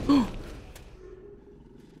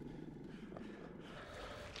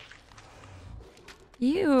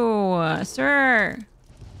 You, sir.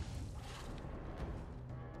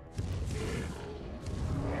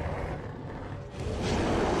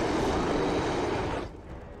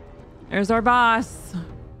 There's our boss.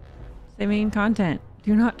 Saving content.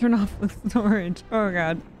 Do not turn off the storage. Oh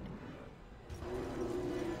god.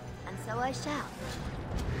 And so I shall.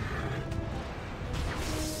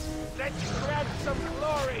 Let's grab some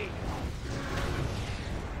glory!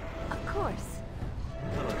 Of course.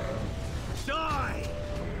 Die!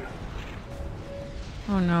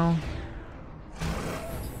 Oh no.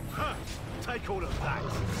 Huh. Take all of that.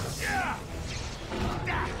 Yeah!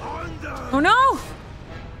 Oh no!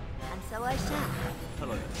 And so I shall.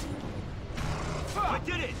 Hello. I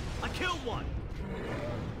did it! I killed one!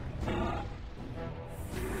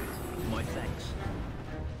 My thanks.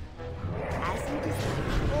 As you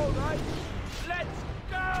desire. All right, let's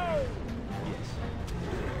go! Yes.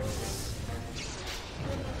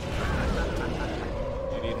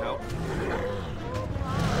 You need help?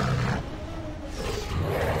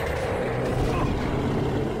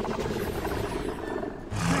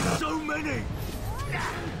 There's so many!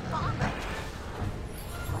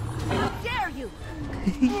 How dare you!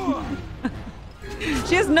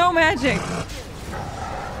 She has no magic.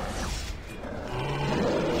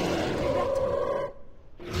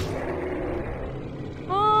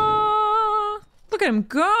 Oh, look at him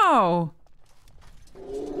go.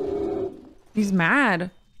 He's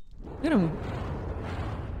mad. Look at him.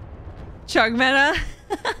 Chug meta.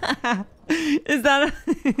 Is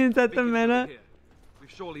that the meta?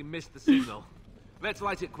 We've surely missed the signal. Let's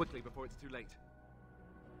light it quickly before it's too late.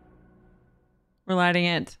 We're lighting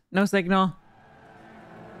it. No signal.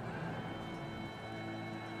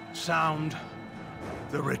 Sound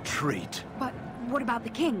the retreat. But what about the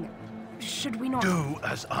king? Should we not... Do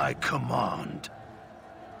as I command.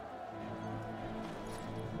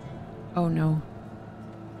 Oh no.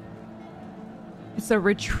 It's a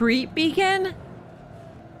retreat beacon?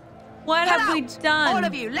 What Cut have we out! done? All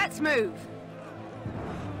of you, let's move.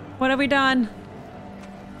 What have we done?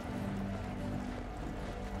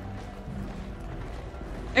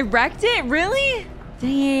 I wrecked it? Really?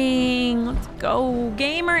 Dang. Let's go.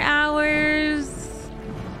 Gamer hours.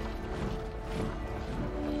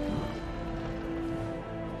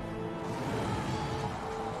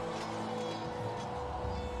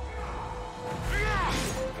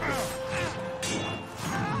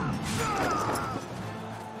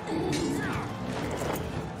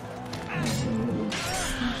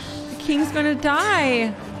 The king's gonna die.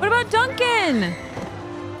 What about Duncan?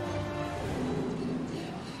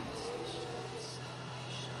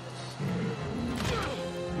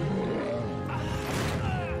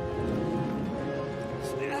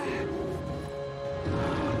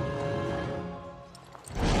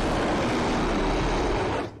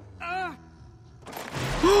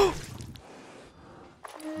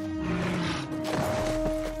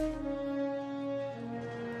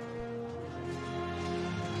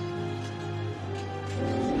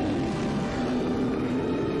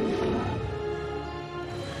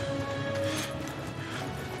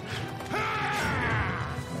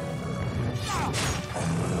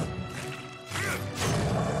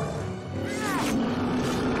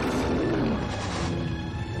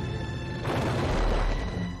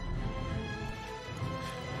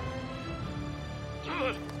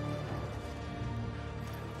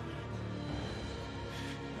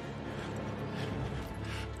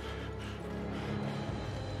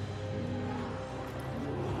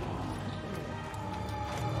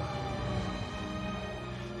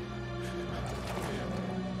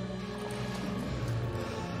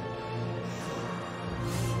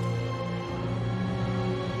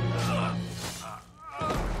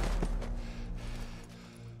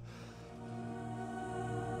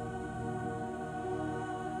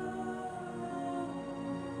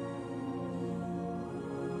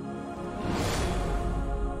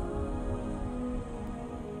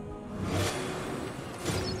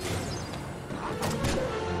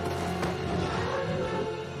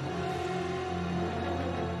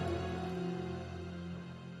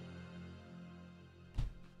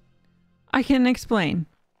 I can explain.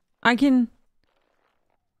 I can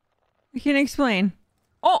explain.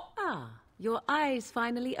 Oh! Ah, your eyes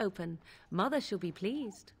finally open. Mother shall be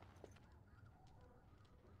pleased.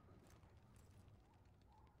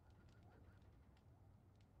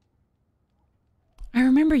 I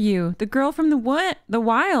remember you. The girl from the what? The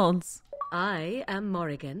wilds. I am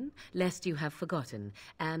Morrigan, lest you have forgotten,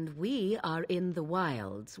 and we are in the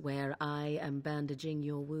wilds where I am bandaging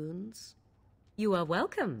your wounds. You are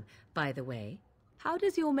welcome, by the way. How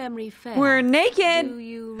does your memory fare? We're naked! Do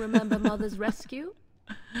you remember Mother's rescue?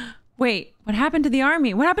 Wait, what happened to the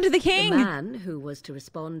army? What happened to the king? The man who was to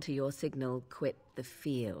respond to your signal quit the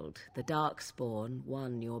field. The Darkspawn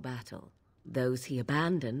won your battle. Those he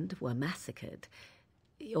abandoned were massacred.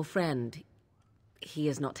 Your friend, he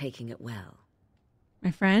is not taking it well. My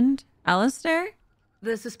friend? Alistair?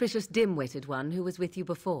 The suspicious dim-witted one who was with you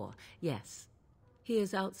before. Yes. He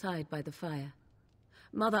is outside by the fire.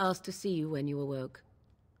 Mother asked to see you when you awoke.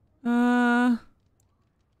 Were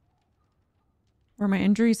my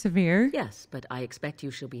injuries severe? Yes, but I expect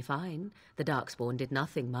you shall be fine. The Darkspawn did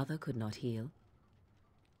nothing Mother could not heal.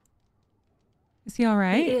 Is he all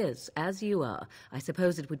right? He is, as you are. I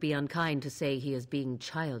suppose it would be unkind to say he is being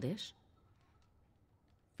childish.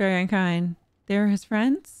 Very unkind. They're his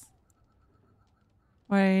friends?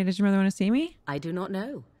 Why did your mother want to see me? I do not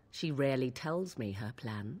know. She rarely tells me her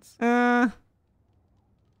plans. I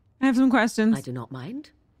have some questions. I do not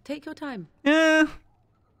mind. Take your time. Why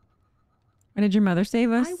did your mother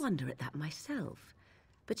save us? I wonder at that myself.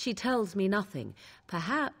 But she tells me nothing.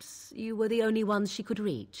 Perhaps you were the only ones she could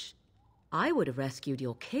reach. I would have rescued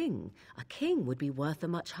your king. A king would be worth a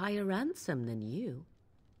much higher ransom than you.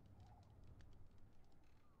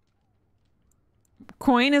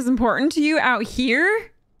 Coin is important to you out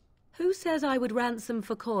here? Who says I would ransom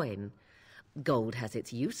for coin? Gold has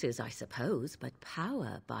its uses, I suppose, but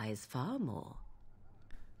power buys far more.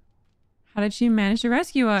 How did she manage to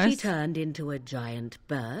rescue us? She turned into a giant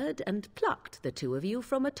bird and plucked the two of you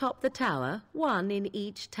from atop the tower, one in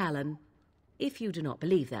each talon. If you do not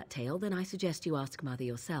believe that tale, then I suggest you ask Mother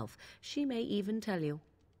yourself. She may even tell you.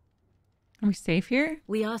 Are we safe here?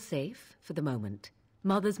 We are safe, for the moment.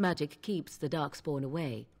 Mother's magic keeps the Darkspawn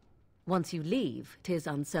away. Once you leave, 'tis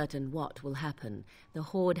uncertain what will happen. The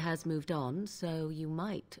Horde has moved on, so you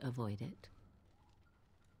might avoid it.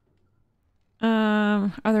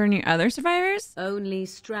 Are there any other survivors? Only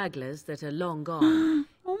stragglers that are long gone.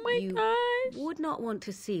 Oh my gosh. You would not want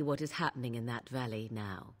to see what is happening in that valley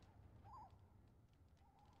now.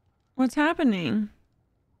 What's happening?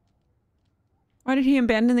 Why did he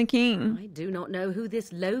abandon the king? I do not know who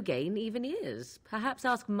this Logain even is. Perhaps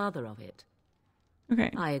ask Mother of it.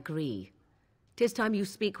 Okay. I agree. 'Tis time you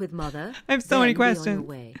speak with Mother. I have so many questions.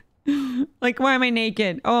 Like, why am I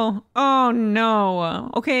naked? Oh no.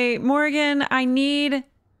 Okay, Morgan, I need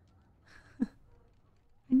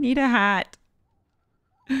a hat.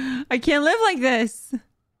 I can't live like this.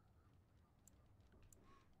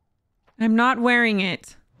 I'm not wearing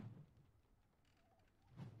it.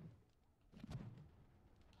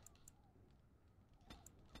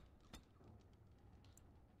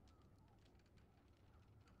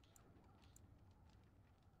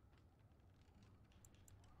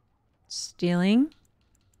 Stealing,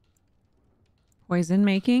 poison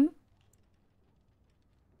making,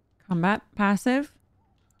 combat passive,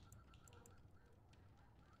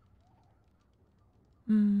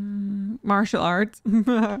 martial arts.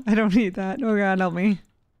 I don't need that. Oh God, help me.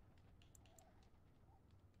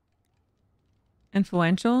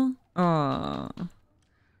 Influential. Oh,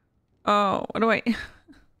 what do I?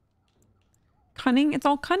 Cunning. It's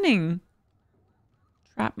all cunning.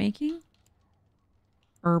 Trap making.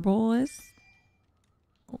 Herbalist.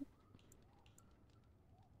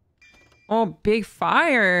 Oh, big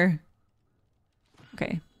fire.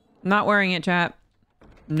 Okay. Not wearing it, chap.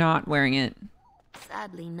 Not wearing it.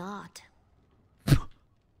 Sadly not.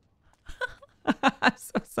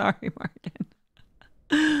 So sorry, Morgan.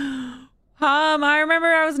 I remember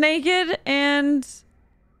I was naked and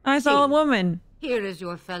I saw a woman. Here is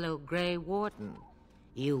your fellow Grey Warden.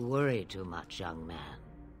 You worry too much, young man.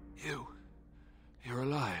 You're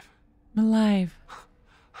alive. I'm alive.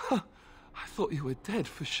 I thought you were dead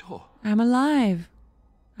for sure. I'm alive.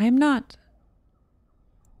 I am not.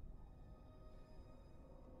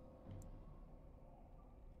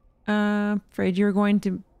 Afraid you're going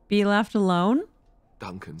to be left alone?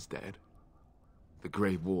 Duncan's dead. The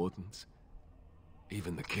Grey Wardens.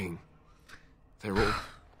 Even the King. They're all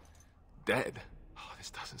dead. Oh,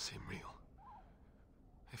 this doesn't seem real.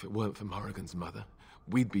 If it weren't for Morrigan's mother,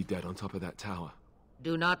 we'd be dead on top of that tower.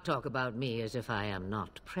 Do not talk about me as if I am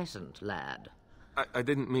not present, lad. I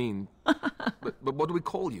didn't mean... but what do we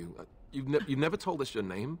call you? You've never told us your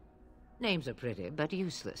name? Names are pretty, but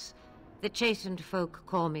useless. The chastened folk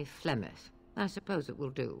call me Flemeth. I suppose it will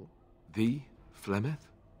do. The Flemeth?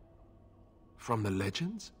 From the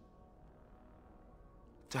legends?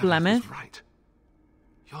 Flemeth? is right.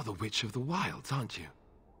 You're the Witch of the Wilds, aren't you?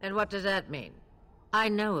 And what does that mean? I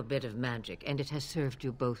know a bit of magic, and it has served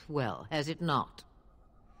you both well, has it not?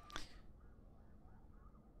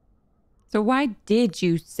 So why did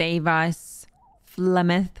you save us,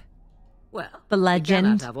 Flemeth? Well, the legend.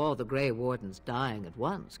 We cannot have all the Grey Wardens dying at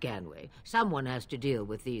once, can we? Someone has to deal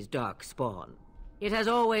with these dark spawn. It has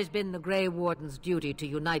always been the Grey Warden's duty to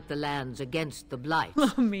unite the lands against the Blight.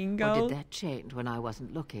 Flamingo. Or did that change when I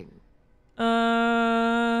wasn't looking?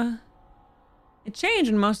 It changed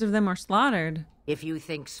and most of them were slaughtered. If you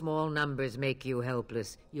think small numbers make you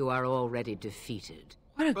helpless, you are already defeated.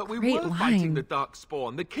 What a But we great were line. fighting the dark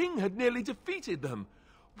spawn. The king had nearly defeated them.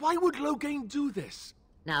 Why would Loghain do this?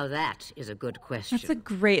 Now that is a good question. That's a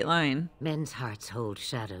great line. Men's hearts hold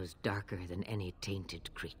shadows darker than any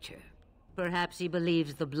tainted creature. Perhaps he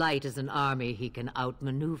believes the Blight is an army he can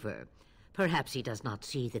outmaneuver. Perhaps he does not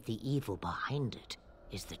see that the evil behind it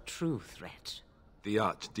is the true threat. The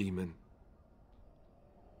archdemon.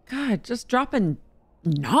 God, just dropping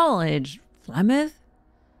knowledge, Flemeth.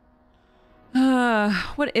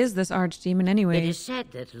 What is this archdemon anyway? It is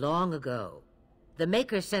said that long ago, the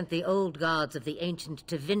Maker sent the old gods of the ancient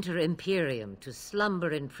Tevinter Imperium to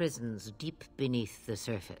slumber in prisons deep beneath the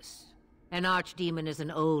surface. An archdemon is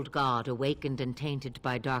an old god awakened and tainted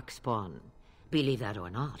by darkspawn. Believe that or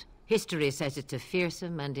not, history says it's a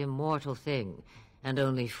fearsome and immortal thing, and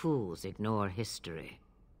only fools ignore history.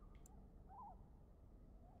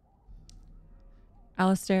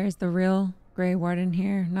 Alistair is the real Grey Warden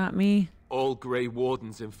here, not me. All Grey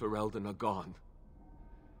Wardens in Ferelden are gone.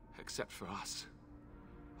 Except for us.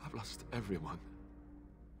 I've lost everyone.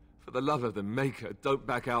 For the love of the Maker, don't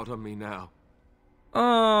back out on me now.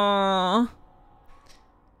 Oh.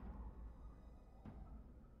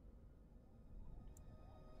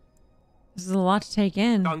 This is a lot to take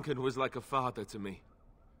in. Duncan was like a father to me.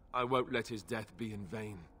 I won't let his death be in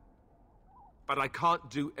vain. But I can't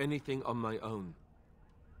do anything on my own.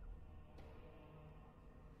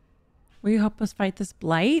 Will you help us fight this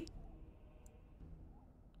blight?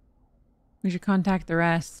 We should contact the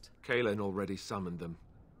rest. Kaelin already summoned them.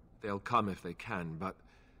 They'll come if they can, but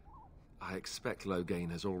I expect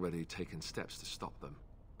Loghain has already taken steps to stop them.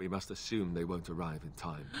 We must assume they won't arrive in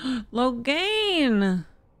time. Loghain!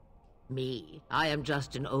 Me? I am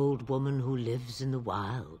just an old woman who lives in the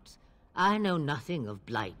wilds. I know nothing of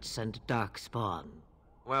blights and darkspawn.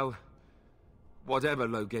 Well, whatever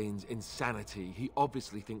Loghain's insanity, he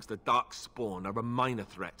obviously thinks the darkspawn are a minor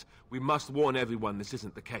threat. We must warn everyone this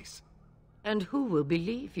isn't the case. And who will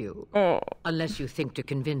believe you? Unless you think to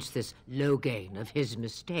convince this Loghain of his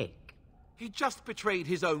mistake. He just betrayed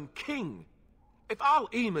his own king. If Al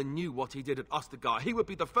Eamon knew what he did at Ostagar, he would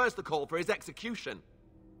be the first to call for his execution.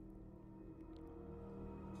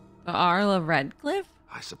 The Arl of Redcliffe?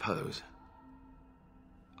 I suppose.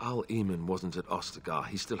 Al Eamon wasn't at Ostagar.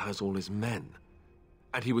 He still has all his men.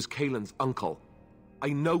 And he was Kaelin's uncle. I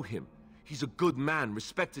know him. He's a good man,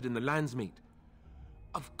 respected in the Landsmeet.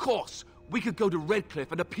 Of course, we could go to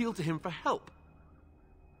Redcliffe and appeal to him for help.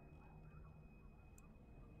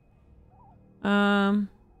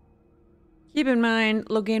 Keep in mind,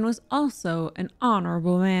 Loghain was also an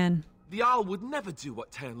honorable man. The Arl would never do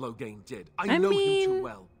what Tairn Loghain did. I know him too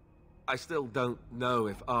well. I still don't know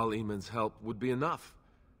if Al Eamon's help would be enough.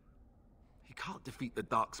 He can't defeat the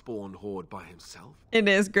Darkspawn horde by himself. It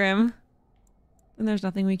is grim. Then there's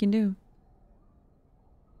nothing we can do.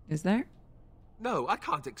 Is there? No, I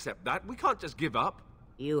can't accept that. We can't just give up.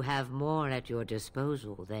 You have more at your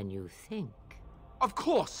disposal than you think. Of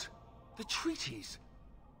course! The treaties.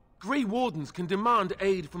 Grey Wardens can demand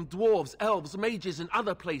aid from dwarves, elves, mages, and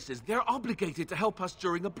other places. They're obligated to help us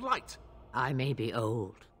during a blight. I may be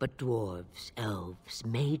old, but dwarves, elves,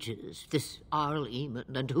 mages, this Arl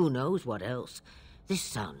Eamon, and who knows what else. This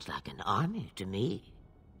sounds like an army to me.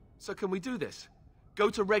 So can we do this? Go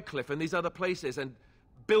to Redcliffe and these other places and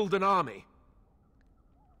build an army?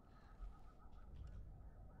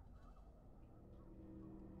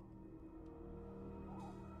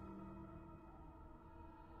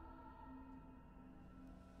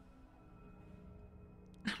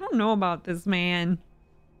 I don't know about this, man.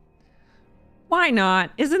 Why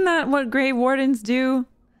not? Isn't that what Grey Wardens do?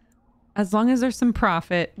 As long as there's some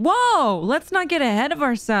profit. Whoa! Let's not get ahead of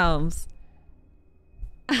ourselves.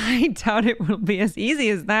 I doubt it will be as easy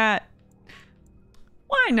as that.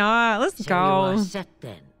 Why not? Let's so go. you are set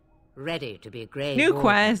then. ready to be Grey New Wardens.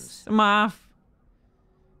 quest. I'm off.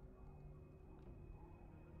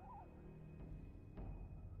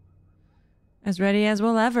 As ready as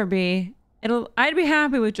we'll ever be. I'd be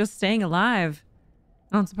happy with just staying alive.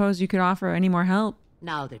 I don't suppose you could offer any more help.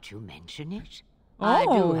 Now that you mention it, Oh. I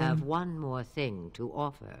do have one more thing to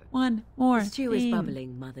offer. One more The stew is thing.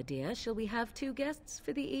 bubbling, Mother dear. Shall we have 2 guests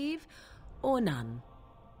for the eve, or none?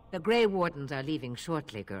 The Grey Wardens are leaving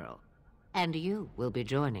shortly, girl. And you will be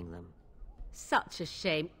joining them. Such a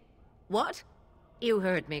shame. What? You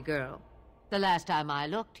heard me, girl. The last time I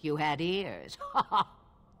looked, you had ears.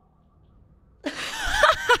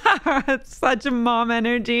 It's such a mom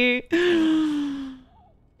energy.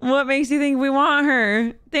 What makes you think we want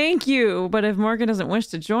her? Thank you. But if Morgan doesn't wish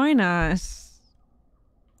to join us...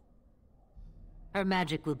 Her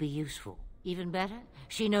magic will be useful. Even better,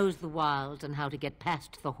 she knows the wilds and how to get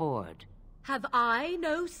past the Horde. Have I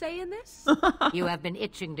no say in this? You have been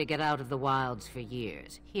itching to get out of the wilds for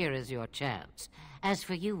years. Here is your chance. As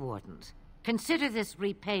for you, Wardens, consider this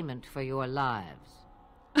repayment for your lives.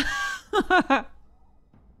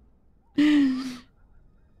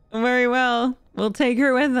 Very well. We'll take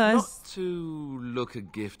her with us. Not to look a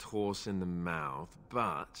gift horse in the mouth,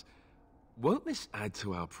 but won't this add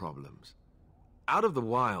to our problems? Out of the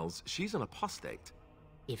wilds, she's an apostate.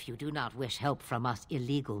 If you do not wish help from us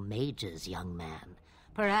illegal mages, young man,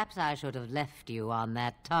 perhaps I should have left you on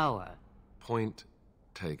that tower. Point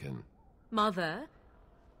taken. Mother,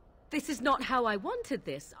 this is not how I wanted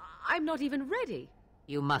this. I'm not even ready.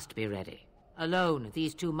 You must be ready. Alone,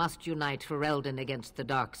 these two must unite Ferelden against the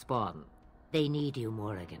Darkspawn. They need you,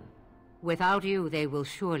 Morrigan. Without you, they will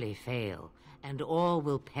surely fail, and all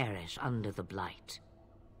will perish under the Blight.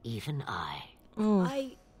 Even I. Ooh.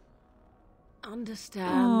 I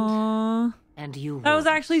understand. Aww. And you, That was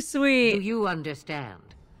actually sweet. Do you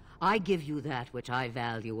understand? I give you that which I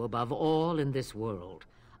value above all in this world.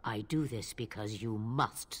 I do this because you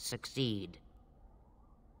must succeed.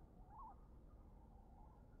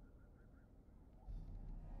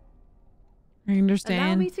 I understand.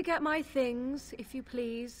 Allow me to get my things, if you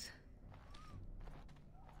please.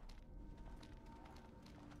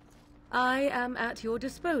 I am at your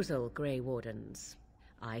disposal, Grey Wardens.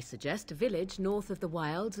 I suggest a village north of the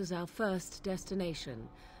wilds as our first destination.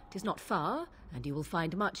 It is not far, and you will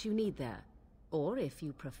find much you need there. Or, if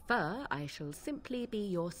you prefer, I shall simply be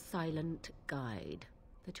your silent guide.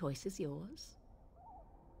 The choice is yours.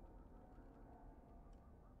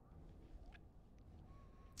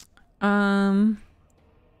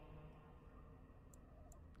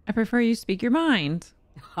 I prefer you speak your mind.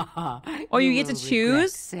 Oh, you get to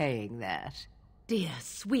choose? Saying that. Dear,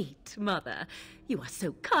 sweet mother, you are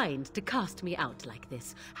so kind to cast me out like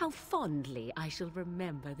this. How fondly I shall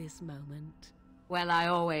remember this moment. Well, I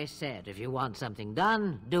always said, if you want something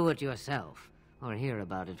done, do it yourself. Or hear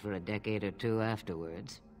about it for a decade or two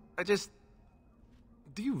afterwards.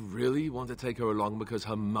 Do you really want to take her along because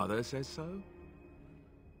her mother says so?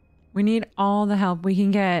 We need all the help we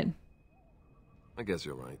can get. I guess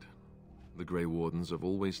you're right. The Grey Wardens have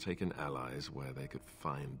always taken allies where they could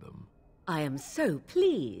find them. I am so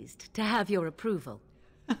pleased to have your approval.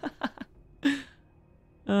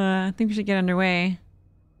 I think we should get underway.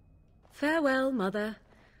 Farewell, Mother.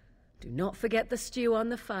 Do not forget the stew on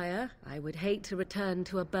the fire. I would hate to return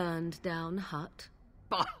to a burned-down hut.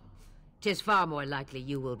 Bah! 'Tis far more likely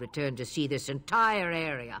you will return to see this entire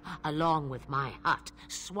area, along with my hut,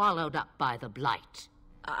 swallowed up by the Blight.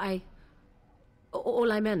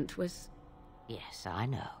 All I meant was... Yes, I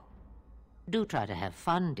know. Do try to have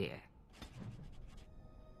fun, dear.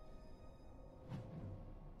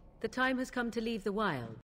 The time has come to leave the wilds.